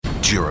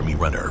Jeremy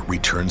Renner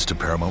returns to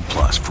Paramount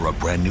Plus for a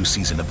brand new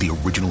season of the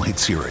original hit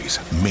series,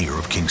 Mayor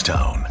of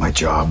Kingstown. My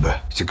job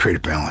is to create a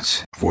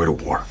balance, avoid a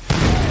war.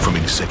 From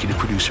executive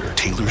producer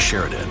Taylor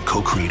Sheridan,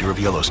 co-creator of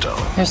Yellowstone.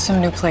 There's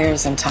some new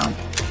players in town,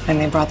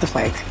 and they brought the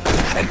plague.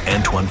 And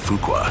Antoine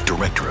Fuqua,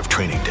 director of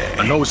Training Day.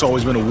 I know it's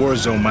always been a war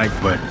zone, Mike,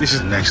 but this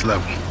is next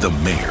level. The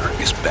mayor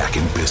is back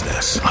in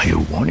business. Are you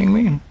warning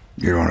me?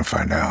 You don't want to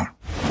find out.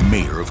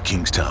 Mayor of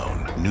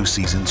Kingstown. New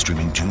season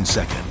streaming June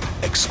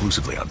 2nd,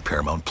 exclusively on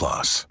Paramount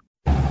Plus.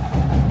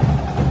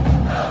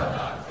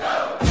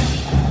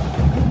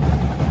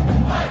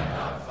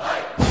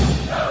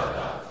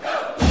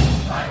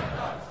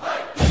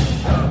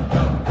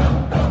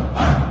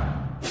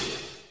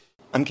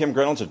 I'm Kim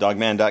Reynolds of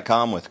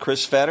Dawgman.com with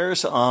Chris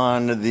Fetters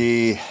on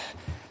the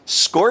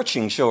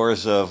scorching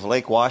shores of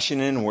Lake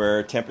Washington,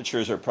 where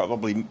temperatures are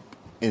probably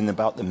in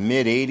about the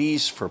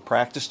mid-80s for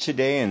practice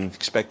today and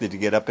expected to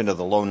get up into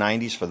the low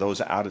 90s for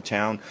those out of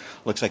town.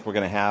 Looks like we're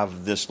going to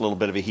have this little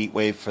bit of a heat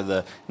wave for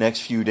the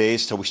next few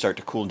days till we start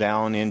to cool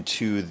down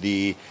into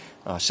the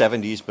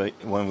 70s. But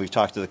when we've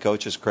talked to the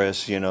coaches,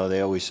 Chris, you know, they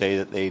always say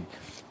that they'd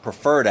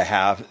prefer to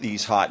have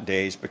these hot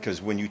days because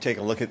when you take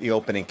a look at the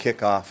opening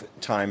kickoff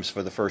times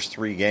for the first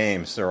three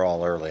games, they're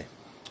all early.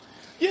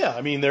 Yeah,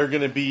 I mean, they're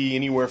going to be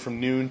anywhere from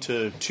noon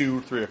to 2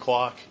 or 3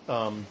 o'clock.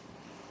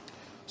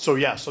 So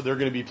they're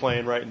going to be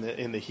playing right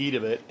in the heat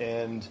of it.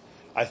 And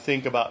I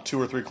think about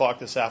 2 or 3 o'clock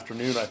this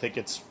afternoon, I think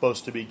it's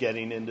supposed to be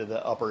getting into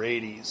the upper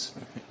 80s.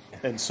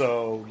 And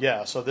so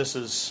this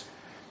is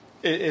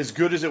as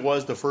good as it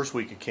was the first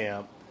week of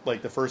camp.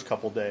 Like the first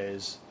couple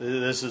days,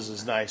 this is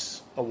as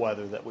nice a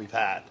weather that we've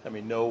had. I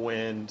mean, no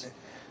wind.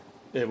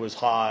 It was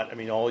hot. I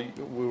mean,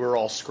 we were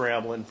all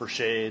scrambling for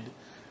shade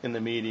in the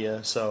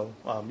media. So,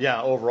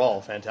 overall,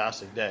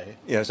 fantastic day.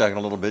 Yeah, I was talking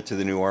a little bit to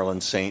the New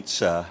Orleans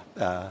Saints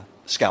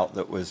scout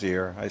that was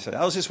here. I said,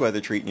 how's this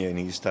weather treating you? And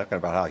he's talking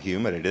about how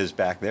humid it is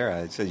back there.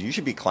 I said, you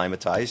should be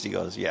climatized. He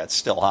goes, yeah, it's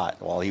still hot,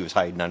 while he was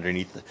hiding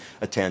underneath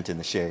a tent in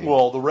the shade.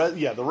 Well, the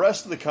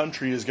rest of the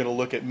country is going to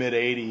look at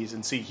mid-80s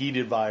and see heat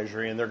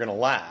advisory, and they're going to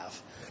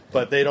laugh.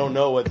 But they don't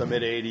know what the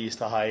mid-80s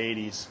to high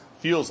 80s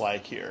feels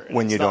like here. And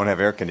when you don't have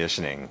air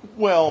conditioning.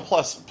 Well,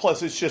 plus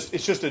it's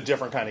just a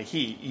different kind of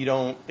heat.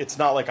 It's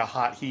not like a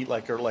hot heat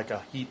like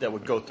a heat that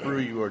would go through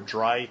you, or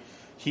dry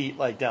heat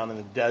like down in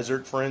the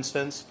desert, for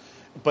instance.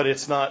 But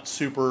it's not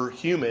super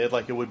humid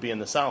like it would be in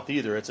the South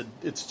either.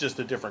 It's just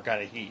a different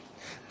kind of heat.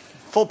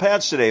 Full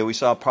pads today. We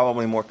saw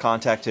probably more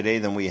contact today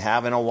than we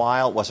have in a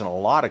while. It wasn't a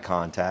lot of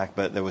contact,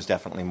 but there was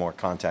definitely more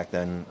contact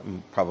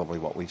than probably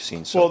what we've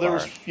seen so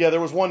far.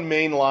 There was one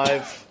main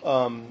live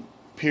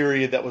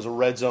period that was a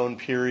red zone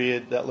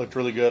period that looked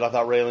really good. I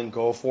thought Raylan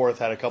Goforth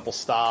had a couple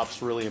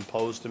stops, really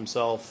imposed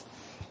himself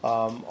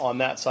on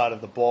that side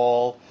of the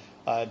ball.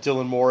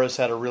 Dylan Morris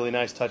had a really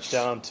nice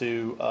touchdown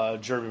to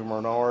Jeremy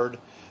Bernard.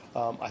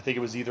 I think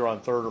it was either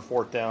on third or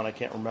fourth down. I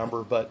can't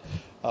remember, but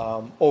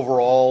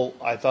overall,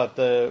 I thought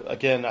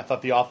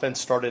the offense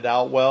started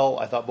out well.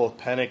 I thought both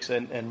Penix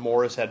and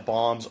Morris had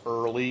bombs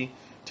early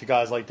to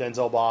guys like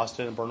Denzel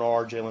Boston and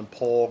Bernard, Jalen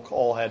Polk,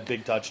 all had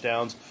big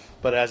touchdowns.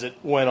 But as it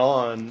went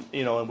on,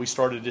 and we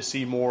started to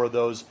see more of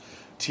those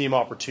team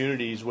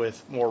opportunities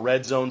with more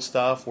red zone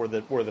stuff where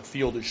the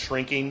field is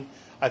shrinking,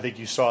 I think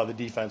you saw the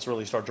defense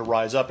really start to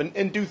rise up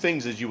and do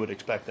things as you would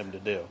expect them to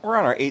do. We're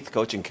on our 8th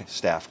coaching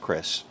staff,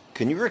 Chris.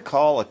 Can you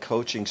recall a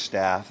coaching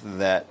staff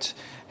that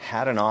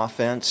had an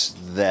offense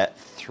that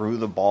threw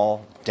the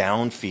ball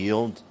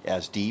downfield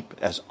as deep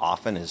as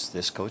often as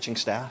this coaching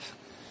staff?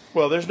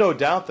 Well, there's no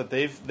doubt that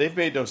they've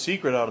made no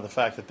secret out of the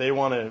fact that they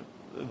want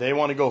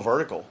to go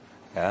vertical.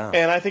 Yeah.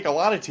 And I think a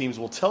lot of teams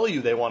will tell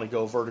you they want to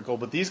go vertical,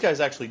 but these guys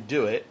actually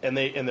do it, and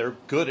they're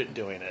good at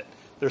doing it.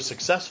 They're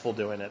successful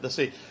doing it.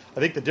 I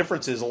think the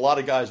difference is a lot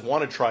of guys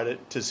want to try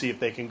to see if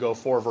they can go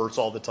 4 verts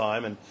all the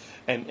time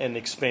and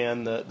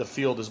expand the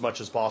field as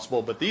much as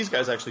possible. But these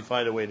guys actually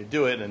find a way to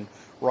do it, and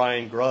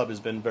Ryan Grubb has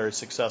been very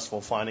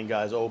successful finding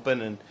guys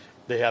open, and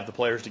they have the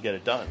players to get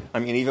it done. I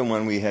mean, even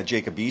when we had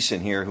Jacob Eason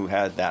here who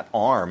had that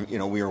arm,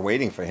 we were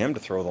waiting for him to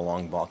throw the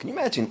long ball. Can you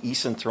imagine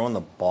Eason throwing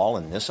the ball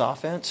in this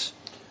offense?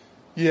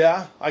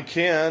 Yeah, I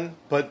can.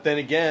 But then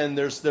again,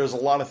 there's a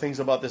lot of things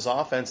about this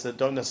offense that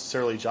don't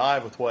necessarily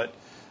jive with what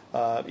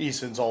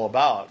Eason's all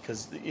about,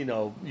 because you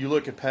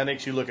look at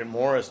Penix, you look at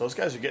Morris, those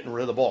guys are getting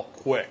rid of the ball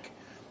quick.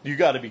 You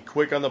got to be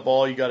quick on the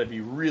ball. You got to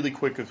be really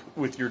quick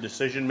with your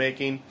decision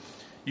making.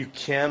 You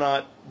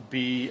cannot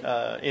be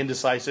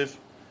indecisive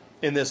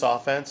in this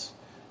offense.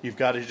 You've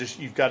got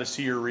to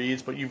see your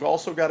reads, but you've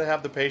also got to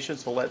have the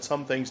patience to let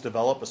some things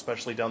develop,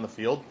 especially down the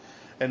field,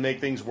 and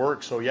make things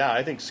work. So yeah,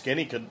 I think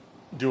Skinny could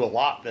do a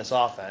lot in this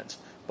offense.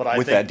 But I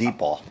think that deep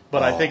ball.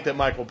 But I think that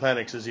Michael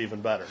Penix is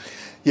even better.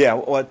 Yeah,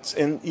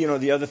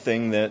 the other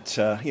thing that,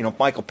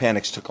 Michael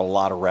Penix took a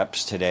lot of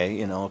reps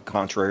today,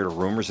 contrary to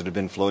rumors that have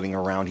been floating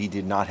around. He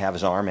did not have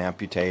his arm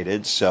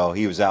amputated, so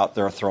he was out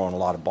there throwing a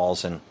lot of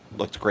balls and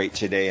looked great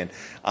today. And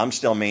I'm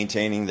still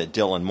maintaining that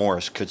Dylan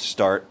Morris could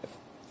start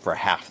for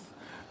half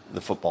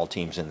the football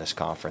teams in this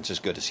conference, as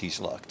good as he's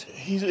looked.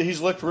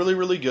 He's looked really,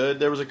 really good.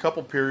 There was a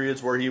couple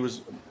periods where he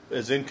was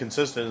as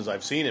inconsistent as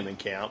I've seen him in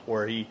camp,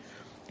 where he,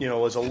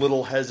 was a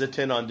little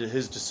hesitant on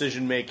his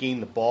decision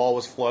making. The ball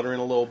was fluttering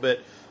a little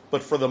bit,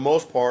 but for the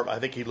most part, I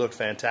think he looked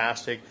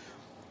fantastic.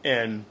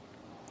 And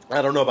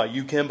I don't know about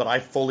you, Kim, but I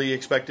fully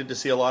expected to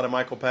see a lot of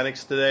Michael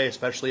Penix today,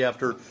 especially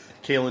after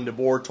Kalen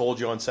DeBoer told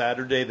you on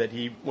Saturday that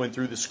he went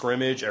through the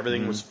scrimmage,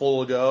 everything was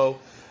full go.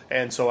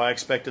 And so I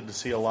expected to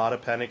see a lot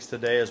of Penix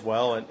today as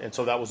well, and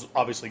so that was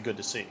obviously good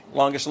to see.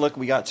 Longest look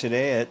we got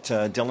today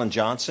at Dillon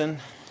Johnson?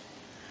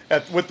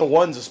 With the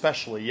ones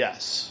especially,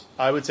 yes.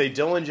 I would say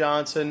Dillon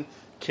Johnson,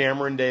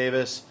 Cameron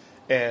Davis,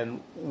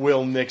 and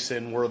Will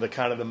Nixon were the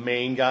kind of the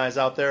main guys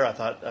out there. I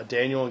thought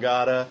Daniel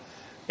Ngata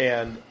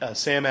and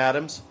Sam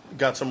Adams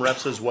got some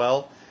reps as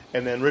well,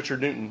 and then Richard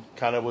Newton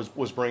kind of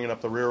was bringing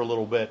up the rear a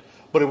little bit.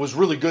 But it was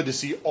really good to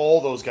see all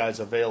those guys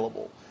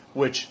available,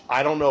 which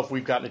I don't know if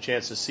we've gotten a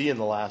chance to see in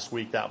the last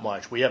week that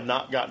much. We have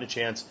not gotten a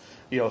chance.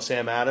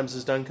 Sam Adams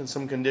has done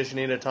some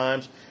conditioning at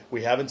times.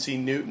 We haven't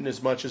seen Newton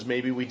as much as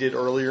maybe we did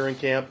earlier in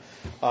camp.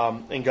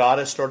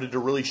 Ngata started to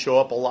really show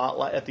up a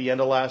lot at the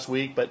end of last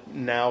week, but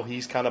now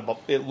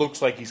it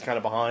looks like he's kind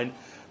of behind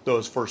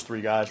those first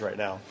three guys right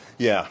now.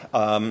 Yeah,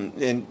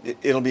 and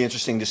it'll be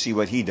interesting to see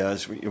what he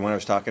does. When I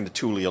was talking to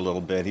Tooley a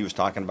little bit, he was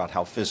talking about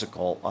how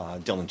physical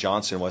Dillon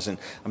Johnson was, and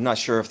I'm not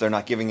sure if they're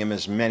not giving him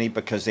as many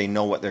because they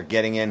know what they're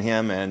getting in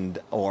him,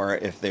 or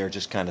if they're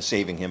just kind of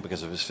saving him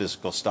because of his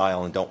physical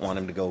style and don't want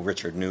him to go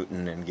Richard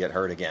Newton and get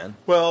hurt again.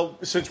 Well,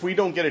 since we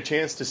don't get a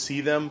chance to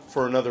see them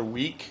for another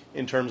week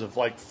in terms of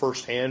like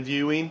firsthand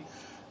viewing,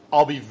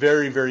 I'll be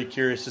very, very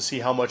curious to see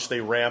how much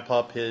they ramp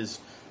up his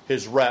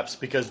reps,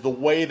 because the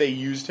way they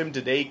used him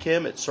today,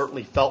 Kim, it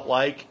certainly felt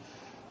like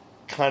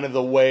kind of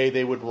the way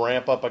they would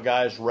ramp up a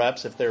guy's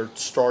reps if they're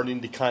starting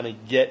to kind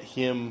of get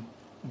him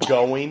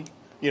going.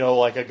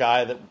 Like a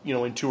guy that,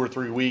 in 2 or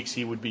 3 weeks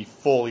he would be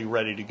fully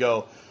ready to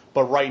go.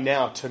 But right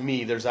now, to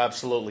me, there's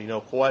absolutely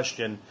no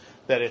question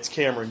that it's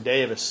Cameron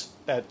Davis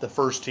at the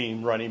first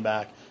team running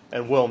back,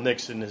 and Will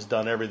Nixon has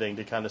done everything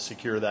to kind of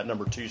secure that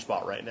number 2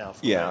 spot right now.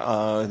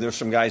 There's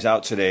some guys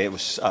out today. It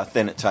was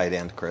thin at tight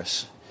end,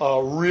 Chris.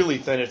 Really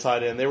thin at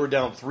tight end. They were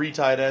down 3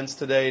 tight ends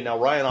today. Now,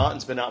 Ryan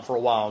Otten's been out for a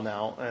while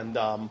now, and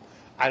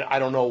I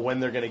don't know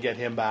when they're going to get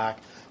him back.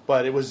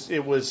 But it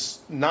was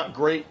not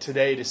great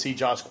today to see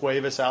Josh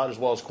Cuevas out as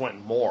well as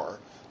Quentin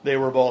Moore. They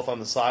were both on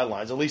the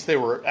sidelines. At least they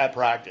were at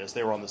practice.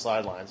 They were on the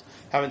sidelines.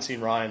 Haven't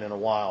seen Ryan in a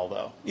while,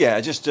 though.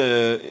 Yeah, just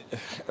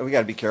we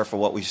got to be careful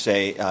what we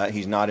say.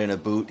 He's not in a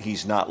boot.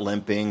 He's not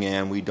limping,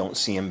 and we don't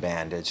see him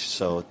bandaged.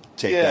 So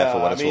take that for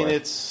what it's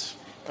worth.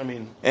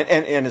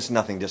 And it's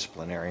nothing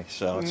disciplinary,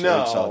 so it's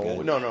all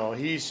good. No.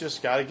 He's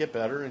just got to get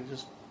better, and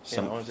just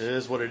it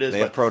is what it is. They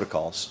have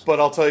protocols. But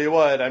I'll tell you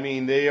what,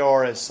 they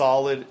are as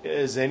solid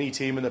as any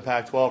team in the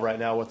Pac-12 right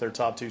now with their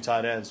top 2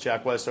 tight ends,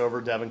 Jack Westover,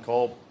 Devin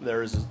Culp.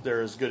 They're as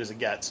good as it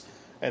gets,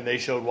 and they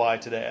showed why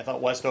today. I thought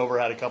Westover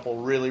had a couple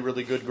really,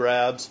 really good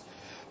grabs.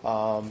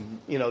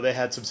 They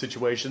had some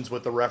situations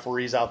with the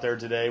referees out there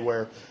today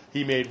where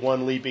he made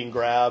one leaping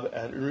grab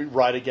and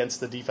right against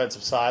the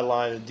defensive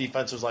sideline, and the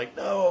defense was like,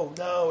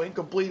 no,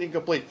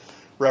 incomplete.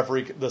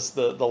 Referee,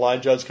 the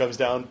line judge comes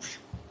down,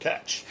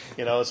 catch.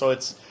 So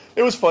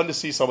it was fun to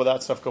see some of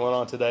that stuff going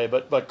on today,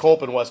 but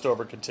Culp and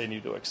Westover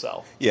continue to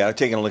excel. Yeah,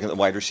 taking a look at the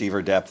wide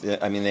receiver depth,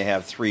 they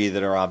have 3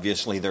 that are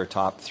obviously their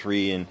top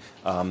 3, and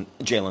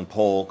Jalen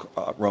Polk,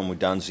 Rome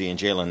Dunze, and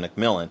Jalen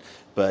McMillan.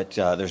 But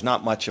there's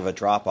not much of a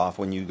drop-off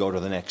when you go to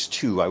the next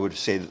 2. I would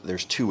say that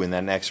there's 2 in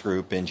that next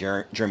group, in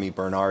Jeremy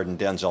Bernard and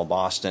Denzel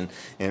Boston.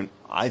 And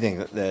I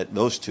think that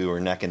those 2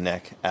 are neck and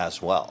neck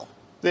as well.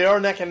 They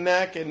are neck and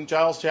neck, and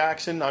Giles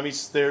Jackson,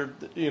 they're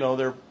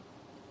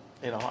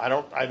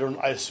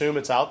I assume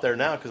it's out there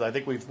now because I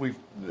think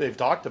they've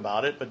talked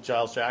about it, but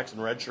Giles Jackson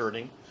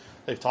redshirting,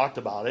 they've talked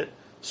about it.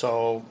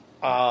 So,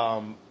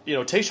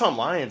 Tayshawn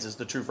Lyons is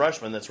the true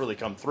freshman that's really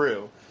come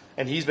through,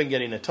 and he's been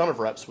getting a ton of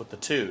reps with the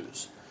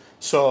 2s.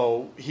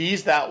 So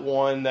he's that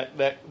one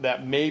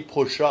that may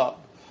push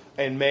up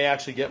and may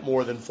actually get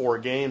more than 4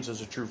 games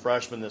as a true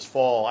freshman this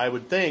fall. I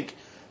would think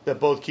that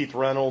both Keith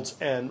Reynolds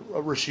and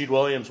Rasheed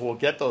Williams will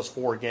get those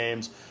 4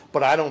 games,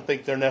 but I don't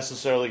think they're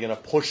necessarily going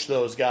to push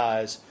those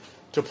guys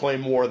to play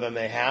more than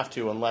they have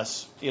to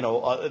unless,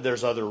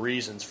 there's other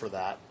reasons for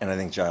that. And I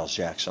think Giles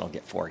Jackson will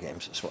get 4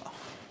 games as well.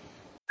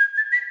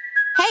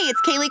 Hey,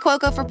 it's Kaylee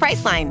Cuoco for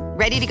Priceline.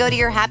 Ready to go to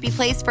your happy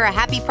place for a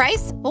happy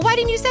price? Well, why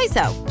didn't you say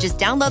so? Just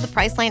download the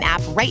Priceline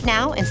app right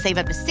now and save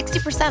up to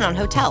 60% on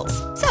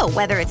hotels. So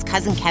whether it's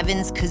Cousin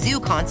Kevin's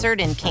Kazoo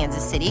Concert in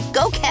Kansas City,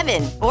 go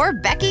Kevin, or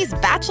Becky's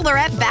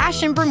Bachelorette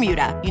Bash in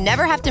Bermuda, you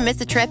never have to miss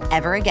a trip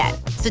ever again.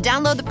 So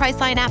download the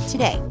Priceline app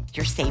today.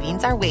 Your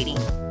savings are waiting.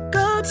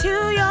 Go to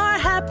your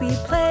happy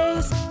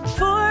place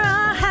for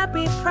a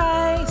happy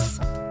price.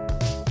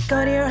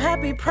 Go to your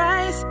happy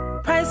price,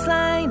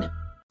 Priceline.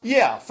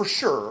 Yeah, for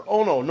sure.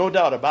 Oh, no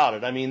doubt about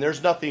it.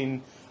 There's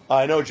nothing.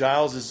 I know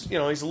Giles is,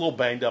 he's a little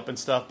banged up and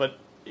stuff, but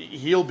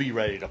he'll be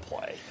ready to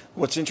play.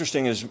 What's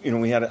interesting is,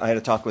 I had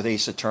a talk with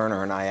Asa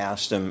Turner, and I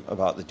asked him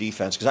about the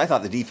defense, because I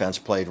thought the defense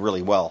played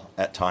really well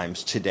at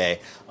times today.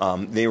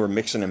 They were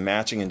mixing and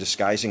matching and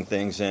disguising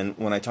things, and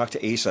when I talked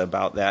to Asa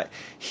about that,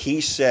 he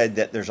said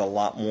that there's a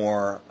lot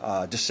more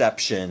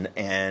deception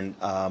and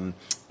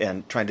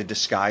trying to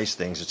disguise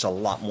things. It's a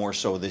lot more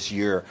so this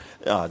year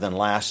than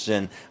last,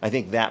 and I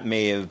think that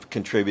may have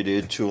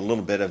contributed to a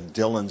little bit of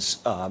Dylan's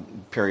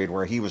period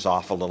where he was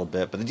off a little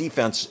bit. But the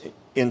defense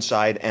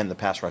inside and the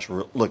pass rush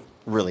looked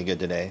really good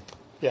today.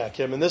 Yeah,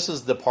 Kim, and this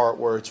is the part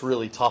where it's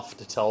really tough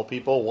to tell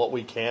people what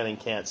we can and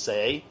can't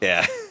say.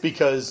 Yeah.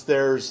 Because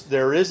there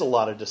is a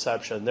lot of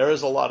deception. There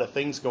is a lot of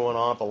things going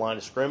on at the line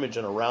of scrimmage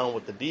and around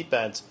with the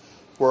defense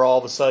where all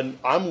of a sudden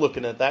I'm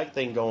looking at that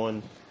thing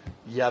going,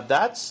 yeah,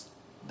 that's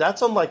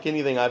unlike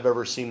anything I've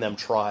ever seen them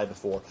try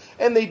before.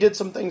 And they did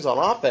some things on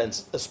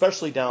offense,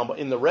 especially down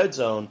in the red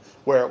zone,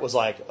 where it was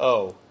like,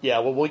 oh, yeah,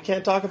 well, we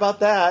can't talk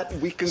about that.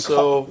 We can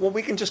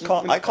just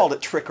call. I called it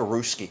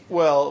trickarooski.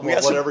 Well,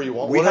 whatever you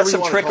want. We had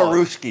some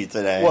trickarooski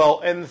today. Well,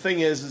 and the thing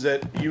is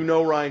that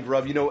Ryan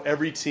Grubb,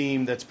 every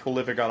team that's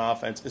prolific on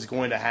offense is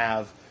going to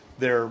have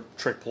their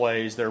trick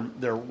plays, their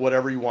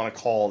whatever you want to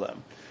call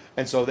them.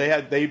 And so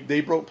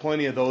they broke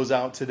plenty of those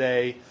out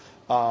today.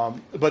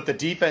 But the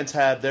defense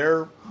had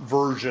their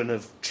version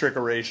of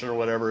trickeration or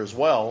whatever as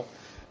well.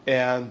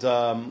 And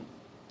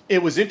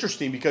it was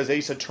interesting because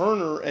Asa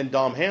Turner and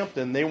Dom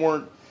Hampton, they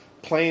weren't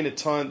playing a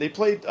ton. They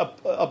played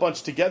a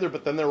bunch together,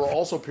 but then there were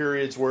also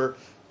periods where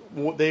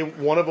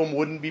one of them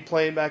wouldn't be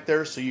playing back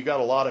there. So you got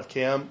a lot of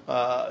Cameron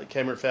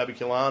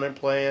Fabiculanen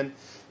playing.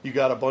 You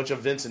got a bunch of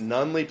Vincent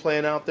Nunley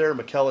playing out there.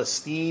 Michaela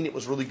Steen, it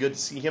was really good to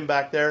see him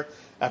back there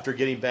after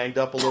getting banged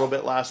up a little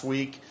bit last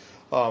week.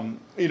 So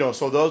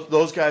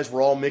those guys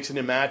were all mixing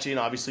and matching.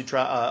 Obviously,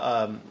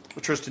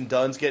 Tristan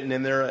Dunn's getting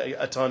in there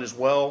a ton as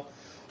well.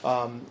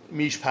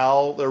 Mish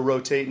Powell, they're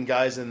rotating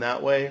guys in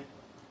that way.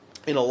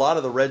 In a lot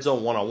of the red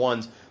zone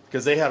one-on-ones,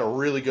 because they had a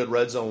really good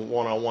red zone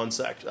one-on-one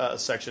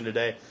section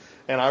today.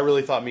 And I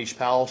really thought Mish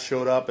Powell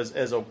showed up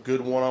as a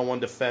good one-on-one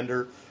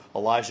defender.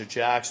 Elijah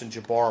Jackson,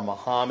 Jabbar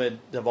Muhammad,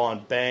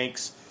 Devon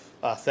Banks,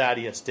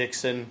 Thaddeus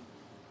Dixon.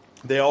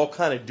 They all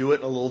kind of do it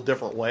in a little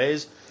different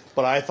ways.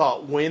 But I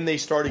thought when they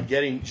started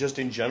getting, just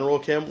in general,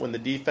 Kim, when the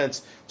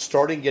defense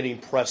started getting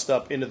pressed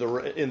up into the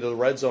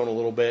red zone a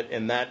little bit,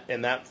 and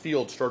that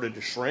field started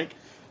to shrink,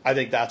 I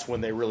think that's when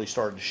they really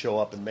started to show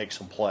up and make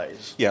some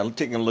plays. Yeah,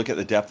 taking a look at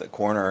the depth at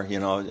corner,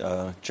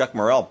 Chuck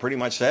Morrell pretty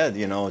much said,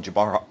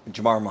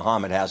 Jabbar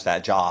Muhammad has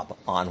that job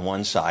on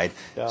one side.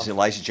 Yeah. Does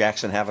Elijah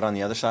Jackson have it on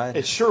the other side?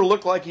 It sure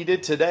looked like he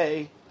did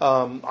today.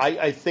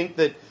 I think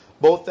that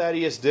both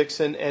Thaddeus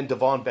Dixon and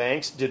Devon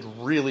Banks did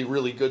really,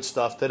 really good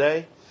stuff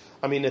today.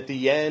 I mean, at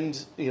the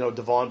end,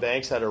 Devon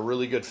Banks had a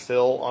really good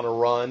fill on a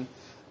run,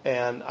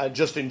 and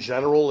just in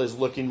general is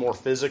looking more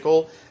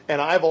physical.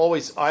 And I've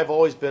always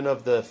been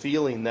of the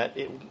feeling that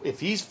if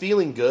he's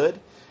feeling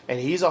good and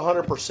he's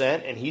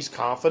 100% and he's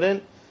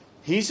confident,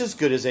 he's as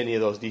good as any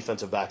of those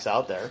defensive backs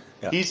out there.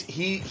 Yeah.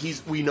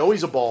 We know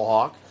he's a ball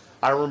hawk.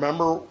 I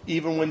remember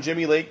even when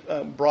Jimmy Lake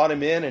brought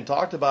him in and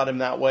talked about him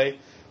that way.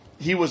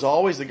 He was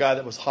always the guy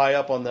that was high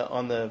up on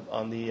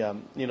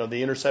the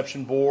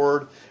interception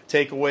board,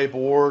 takeaway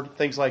board,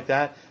 things like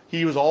that.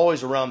 He was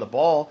always around the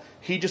ball.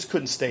 He just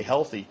couldn't stay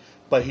healthy.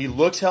 But he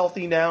looks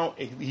healthy now.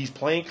 He's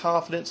playing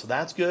confident, so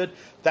that's good.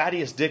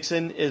 Thaddeus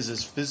Dixon is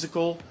as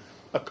physical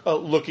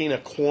looking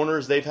at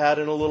corners they've had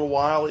in a little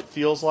while, it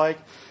feels like.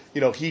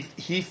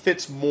 He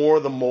fits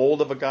more the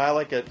mold of a guy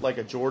like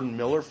a Jordan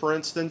Miller, for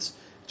instance,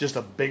 just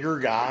a bigger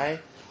guy.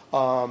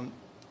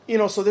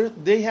 So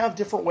they have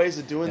different ways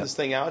of doing this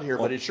thing out here,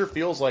 but it sure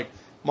feels like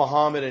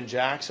Muhammad and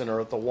Jackson are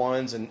at the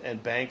ones,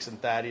 and Banks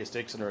and Thaddeus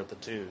Dixon are at the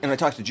twos. And I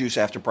talked to Juice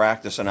after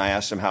practice, and I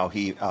asked him how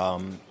he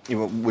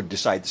would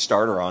decide the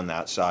starter on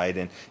that side,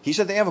 and he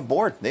said they have a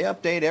board. They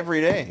update every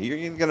day.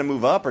 You're going to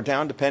move up or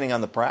down depending on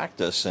the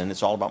practice, and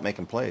it's all about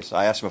making plays.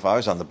 I asked him if I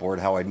was on the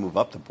board how I'd move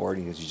up the board.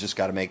 He goes, you just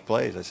got to make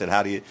plays. I said,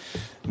 how do you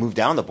move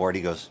down the board?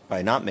 He goes,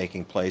 by not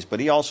making plays. But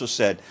he also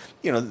said,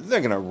 they're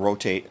going to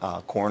rotate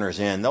corners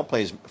in. They'll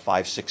play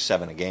 5, 6,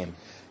 7 a game.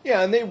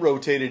 Yeah, and they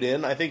rotated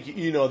in. I think,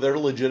 they're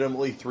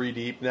legitimately 3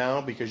 deep now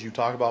because you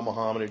talk about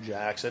Muhammad and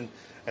Jackson,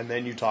 and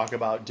then you talk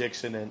about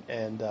Dixon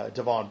and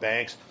Devon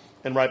Banks.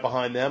 And right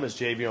behind them is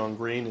Javion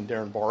Green and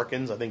Darren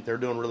Barkins. I think they're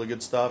doing really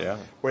good stuff. Yeah.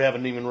 We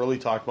haven't even really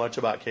talked much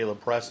about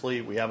Caleb Presley.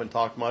 We haven't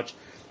talked much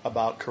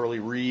about Curly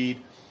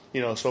Reed.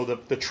 So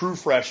the true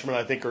freshmen,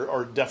 I think,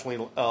 are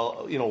definitely,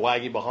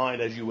 lagging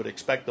behind as you would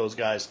expect those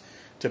guys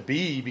to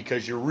be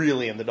because you're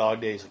really in the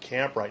dog days of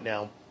camp right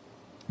now.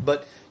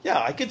 But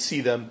yeah, I could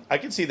see them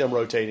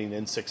rotating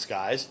in 6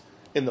 guys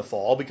in the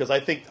fall because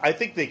I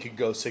think they could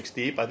go 6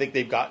 deep. I think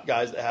they've got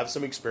guys that have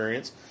some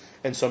experience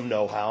and some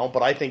know-how.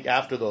 But I think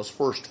after those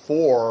first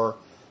 4,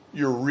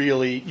 you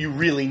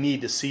really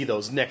need to see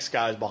those next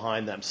guys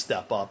behind them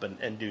step up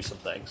and do some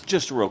things.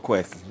 Just real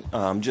quick,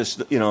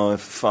 if you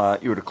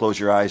were to close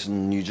your eyes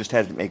and you just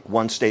had to make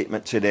one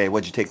statement today,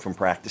 what'd you take from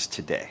practice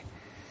today?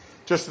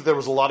 Just that there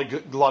was a lot of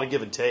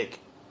give and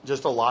take.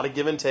 Just a lot of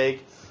give and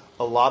take.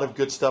 A lot of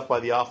good stuff by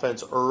the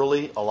offense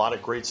early, a lot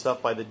of great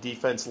stuff by the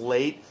defense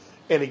late.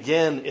 And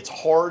again, it's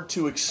hard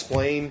to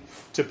explain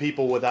to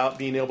people without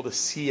being able to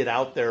see it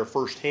out there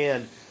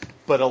firsthand.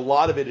 But a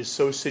lot of it is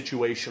so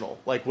situational.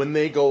 Like when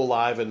they go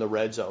live in the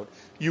red zone,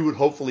 you would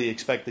hopefully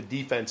expect the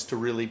defense to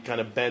really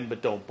kind of bend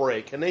but don't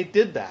break. And they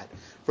did that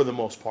for the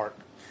most part.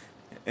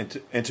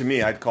 And to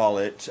me, I'd call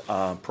it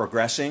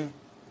progressing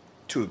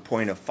to a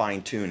point of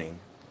fine-tuning.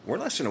 We're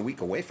less than a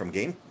week away from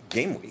game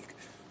week.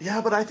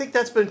 Yeah, but I think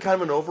that's been kind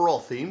of an overall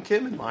theme,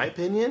 Kim, in my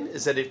opinion,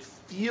 is that it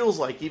feels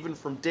like even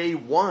from day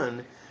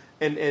one,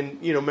 and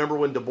remember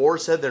when DeBoer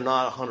said they're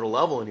not 100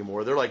 level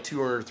anymore, they're like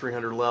 200,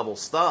 300 level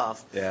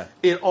stuff. Yeah.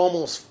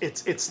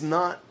 It's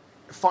not,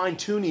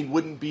 fine-tuning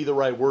wouldn't be the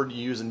right word to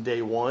use in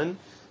day one.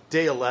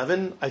 Day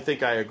 11, I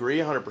think I agree,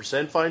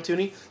 100%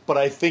 fine-tuning, but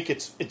I think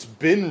it's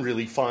been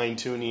really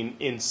fine-tuning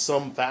in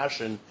some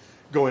fashion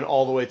going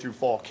all the way through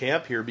fall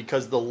camp here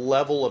because the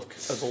level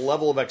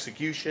of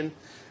execution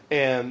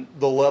and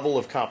the level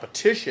of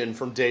competition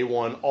from day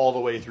one all the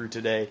way through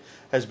today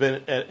has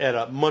been at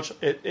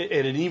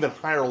an even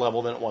higher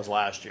level than it was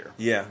last year.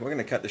 Yeah, we're going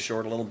to cut this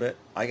short a little bit.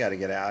 I got to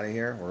get out of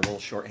here. We're a little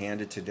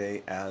short-handed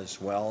today as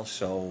well,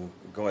 so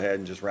go ahead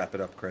and just wrap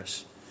it up,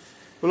 Chris.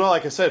 Well, no,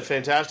 like I said,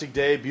 fantastic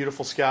day,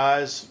 beautiful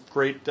skies,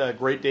 great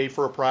day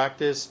for a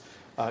practice.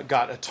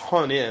 Got a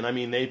ton in. I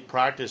mean, they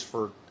practiced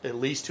for at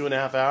least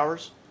 2.5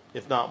 hours,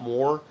 if not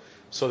more.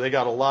 So they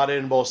got a lot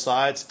in both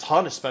sides.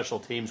 Ton of special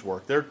teams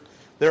work.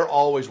 They're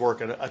always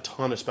working a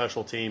ton of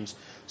special teams.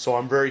 So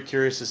I'm very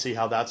curious to see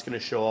how that's going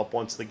to show up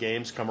once the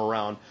games come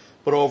around.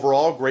 But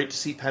overall, great to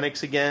see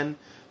Penix again.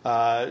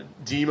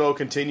 Demo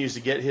continues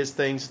to get his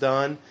things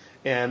done.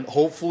 And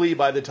hopefully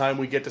by the time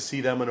we get to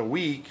see them in a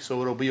week,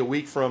 so it'll be a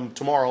week from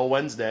tomorrow,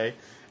 Wednesday,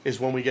 is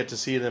when we get to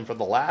see them for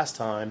the last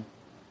time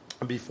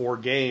before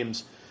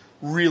games.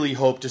 Really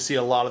hope to see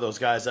a lot of those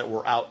guys that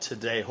were out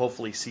today,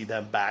 hopefully see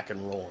them back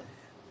and rolling.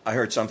 I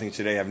heard something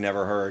today I've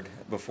never heard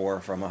before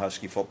from a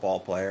Husky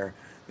football player.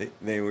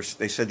 They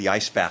said the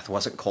ice bath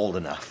wasn't cold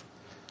enough.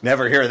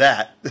 Never hear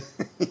that.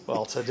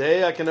 Well,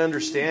 today I can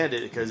understand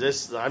it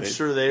because I'm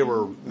sure they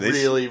were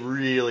really,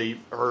 really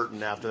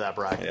hurting after that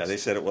practice. Yeah, they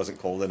said it wasn't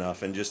cold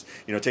enough. And just,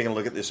 taking a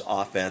look at this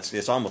offense,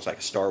 it's almost like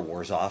a Star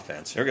Wars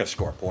offense. They're going to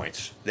score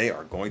points. They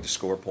are going to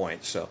score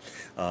points. So,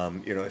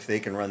 if they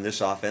can run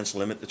this offense,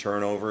 limit the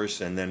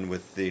turnovers, and then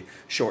with the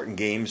shortened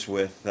games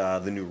with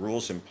the new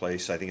rules in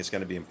place, I think it's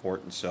going to be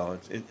important. So,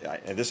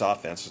 this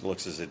offense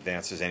looks as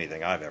advanced as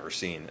anything I've ever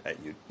seen at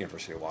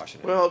University of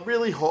Washington. Well,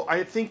 really,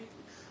 I think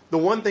the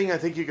one thing I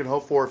think you can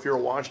hope for if you're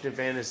a Washington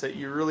fan is that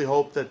you really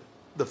hope that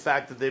the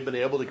fact that they've been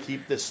able to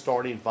keep this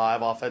starting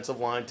 5 offensive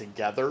line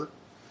together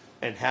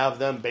and have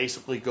them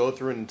basically go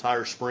through an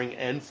entire spring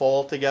and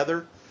fall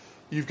together,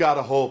 you've got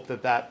to hope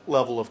that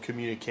level of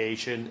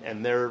communication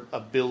and their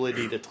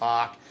ability to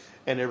talk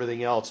and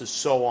everything else is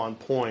so on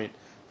point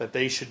that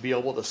they should be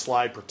able to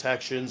slide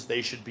protections.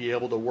 They should be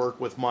able to work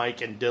with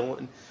Mike and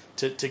Dylan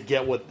to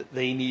get what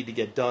they need to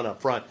get done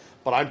up front.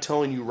 But I'm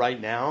telling you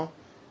right now,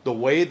 the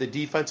way the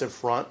defensive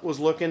front was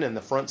looking and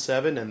the front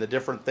 7 and the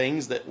different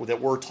things that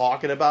we're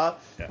talking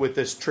about with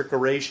this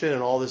trickeration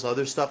and all this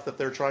other stuff that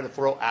they're trying to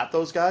throw at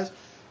those guys,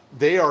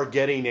 they are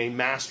getting a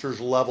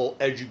master's level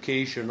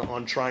education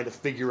on trying to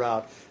figure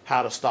out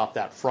how to stop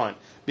that front.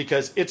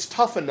 Because it's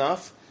tough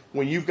enough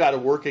when you've got to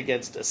work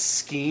against a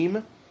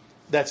scheme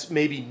that's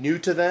maybe new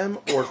to them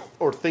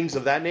or things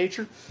of that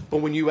nature. But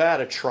when you add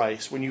a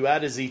Trice, when you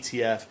add a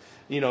ZTF,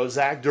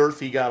 Zach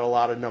Durfee got a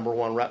lot of number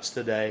 1 reps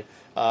today.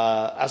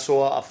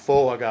 Asoa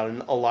Afoa got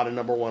a lot of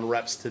number 1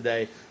 reps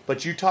today.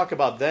 But you talk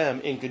about them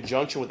in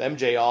conjunction with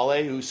MJ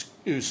Ale,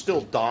 who's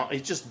still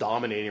he's just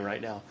dominating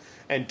right now,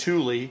 and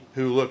Thule,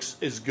 who looks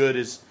as good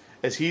as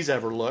he's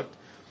ever looked.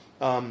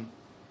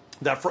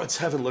 That front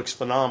 7 looks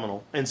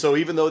phenomenal. And so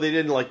even though they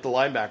didn't like the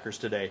linebackers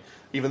today,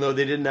 even though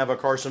they didn't have a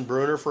Carson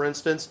Bruner, for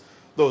instance,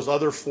 those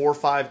other 4 or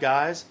 5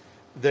 guys,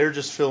 they're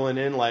just filling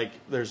in like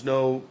there's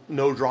no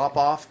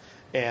drop-off.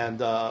 And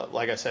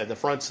like I said, the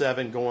front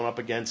 7 going up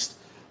against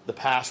the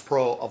pass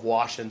pro of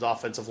Washington's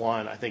offensive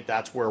line, I think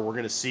that's where we're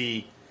going to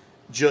see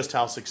just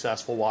how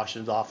successful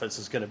Washington's offense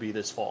is going to be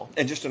this fall.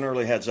 And just an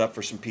early heads up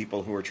for some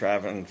people who are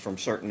traveling from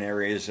certain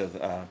areas of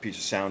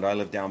Puget Sound. I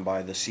live down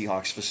by the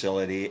Seahawks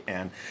facility,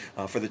 and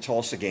for the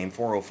Tulsa game,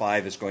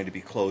 405 is going to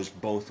be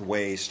closed both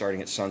ways,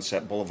 starting at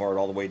Sunset Boulevard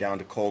all the way down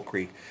to Coal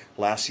Creek.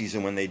 Last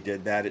season when they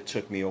did that, it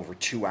took me over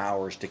 2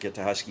 hours to get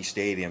to Husky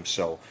Stadium.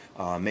 So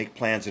make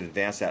plans in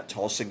advance. That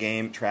Tulsa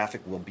game,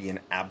 traffic will be an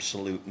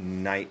absolute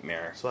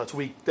nightmare. So that's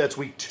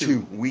week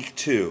 2. Week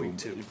two.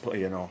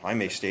 I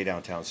may stay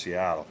downtown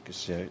Seattle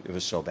because it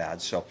was so bad.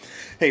 So,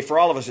 hey, for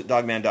all of us at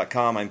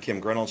DawgMan.com, I'm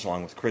Kim Grinnells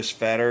along with Chris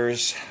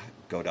Fetters.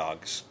 Go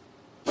Dogs.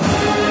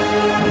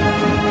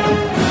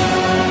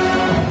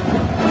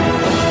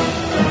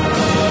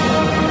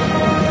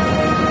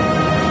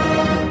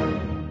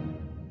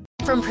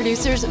 From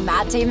producers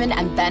Matt Damon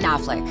and Ben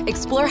Affleck,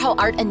 explore how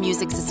art and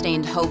music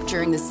sustained hope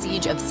during the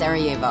siege of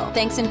Sarajevo,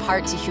 thanks in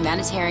part to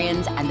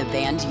humanitarians and the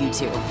band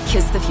U2.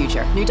 Kiss the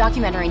Future. New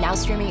documentary now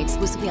streaming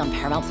exclusively on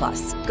Paramount+.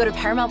 Go to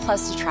Paramount+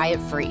 to try it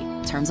free.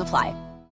 Terms apply.